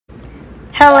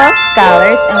Hello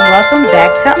scholars, and welcome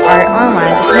back to Art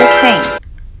Online with Ms. Haynes.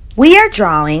 We are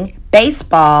drawing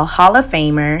Baseball Hall of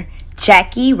Famer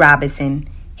Jackie Robinson.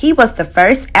 He was the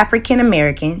first African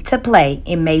American to play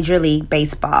in Major League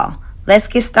Baseball. Let's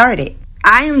get started.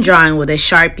 I am drawing with a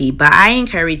Sharpie, but I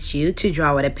encourage you to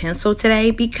draw with a pencil today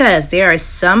because there are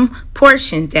some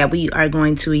portions that we are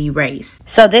going to erase.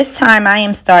 So this time I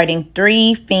am starting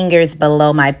 3 fingers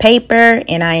below my paper,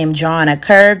 and I am drawing a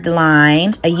curved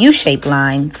line, a U-shaped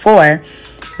line for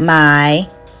my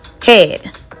head.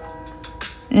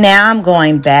 Now I'm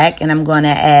going back and I'm going to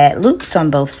add loops on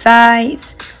both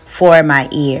sides for my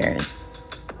ears.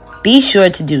 Be sure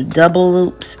to do double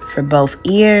loops for both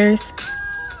ears.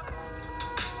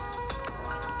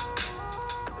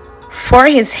 For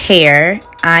his hair,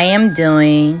 I am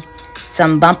doing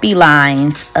some bumpy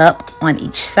lines up on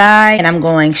each side, and I'm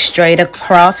going straight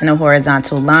across in a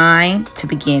horizontal line to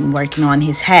begin working on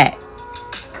his hat.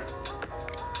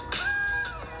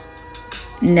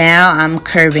 Now I'm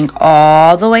curving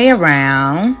all the way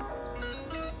around,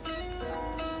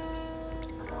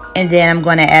 and then I'm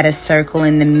going to add a circle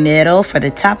in the middle for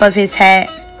the top of his hat.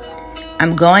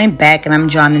 I'm going back and I'm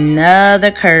drawing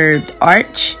another curved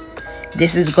arch.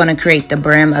 This is going to create the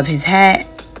brim of his hat.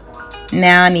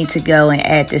 Now I need to go and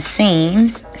add the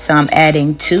seams. So I'm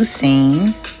adding 2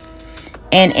 seams.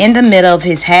 And in the middle of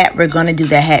his hat, we're going to do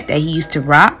the hat that he used to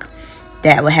rock.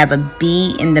 That will have a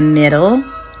B in the middle.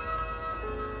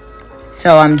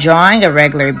 So I'm drawing a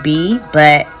regular B,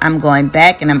 but I'm going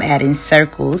back and I'm adding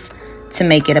circles to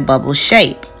make it a bubble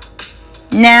shape.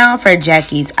 Now for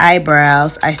Jackie's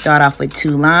eyebrows, I start off with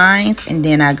 2 lines, and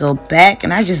then I go back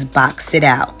and I just box it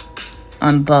out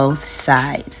on both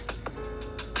sides.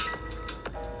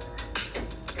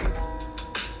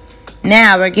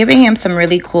 Now we're giving him some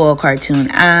really cool cartoon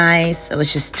eyes. So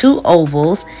it's just 2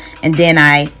 ovals, and then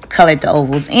I colored the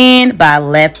ovals in, but I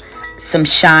left some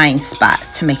shine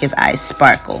spots to make his eyes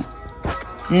sparkle.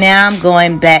 Now I'm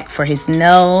going back for his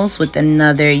nose with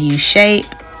another U shape,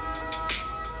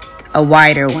 a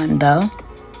wider one though.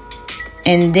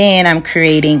 And then I'm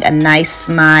creating a nice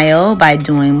smile by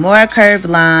doing more curved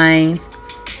lines.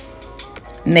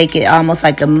 Make it almost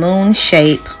like a moon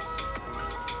shape.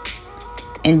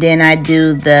 And then I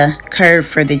do the curve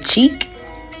for the cheek.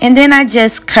 And then I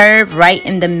just curve right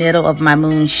in the middle of my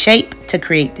moon shape to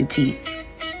create the teeth.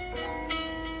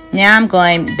 Now I'm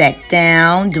going back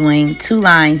down, doing 2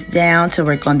 lines down to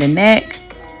work on the neck.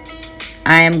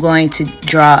 I am going to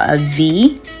draw a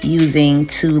V using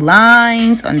 2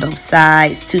 lines on both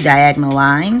sides, 2 diagonal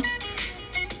lines.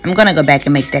 I'm going to go back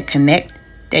and make that connect.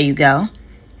 There you go.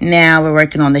 Now we're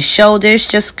working on the shoulders.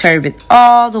 Just curve it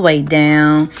all the way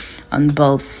down on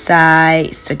both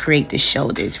sides to create the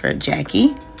shoulders for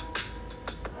Jackie.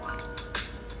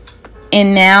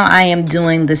 And now I am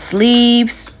doing the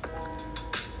sleeves.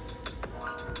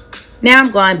 Now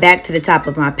I'm going back to the top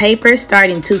of my paper,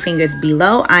 starting 2 fingers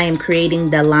below. I am creating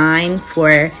the line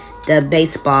for the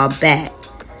baseball bat.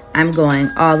 I'm going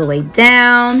all the way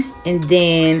down, and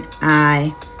then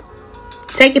I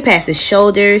take it past his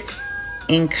shoulders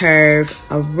and curve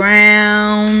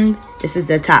around. This is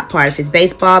the top part of his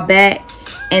baseball bat.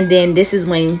 And then this is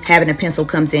when having a pencil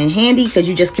comes in handy, because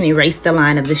you just can erase the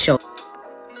line of the shoulder.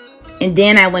 And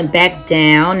then I went back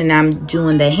down and I'm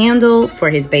doing the handle for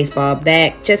his baseball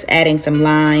bat, just adding some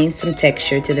lines, some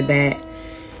texture to the bat.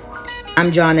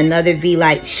 I'm drawing another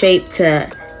V-like shape to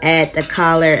add the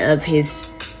collar of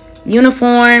his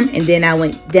uniform, and then I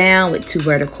went down with 2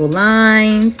 vertical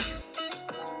lines.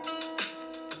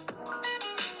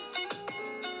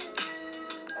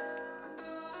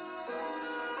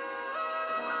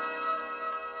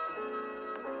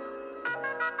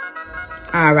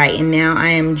 Alright, and now I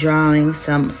am drawing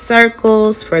some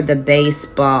circles for the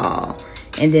baseball.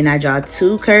 And then I draw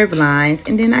 2 curved lines,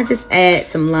 and then I just add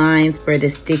some lines for the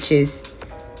stitches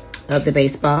of the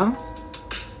baseball.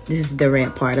 This is the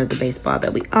red part of the baseball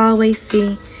that we always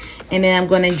see. And then I'm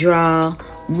going to draw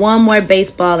 1 more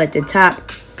baseball at the top,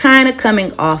 kind of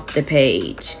coming off the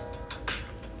page.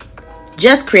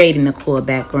 Just creating a cool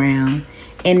background.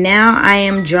 And now I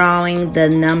am drawing the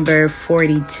number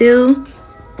 42.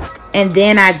 And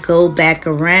then I go back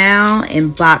around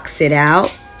and box it out.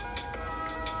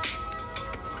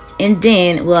 And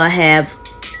then we'll have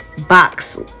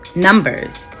box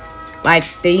numbers like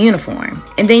the uniform.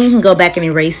 And then you can go back and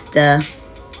erase the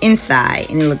inside,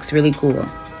 and it looks really cool.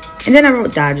 And then I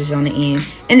wrote Dodgers on the end.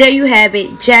 And there you have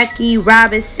it, Jackie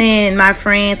Robinson, my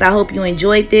friends. I hope you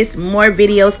enjoyed this. More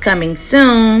videos coming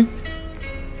soon.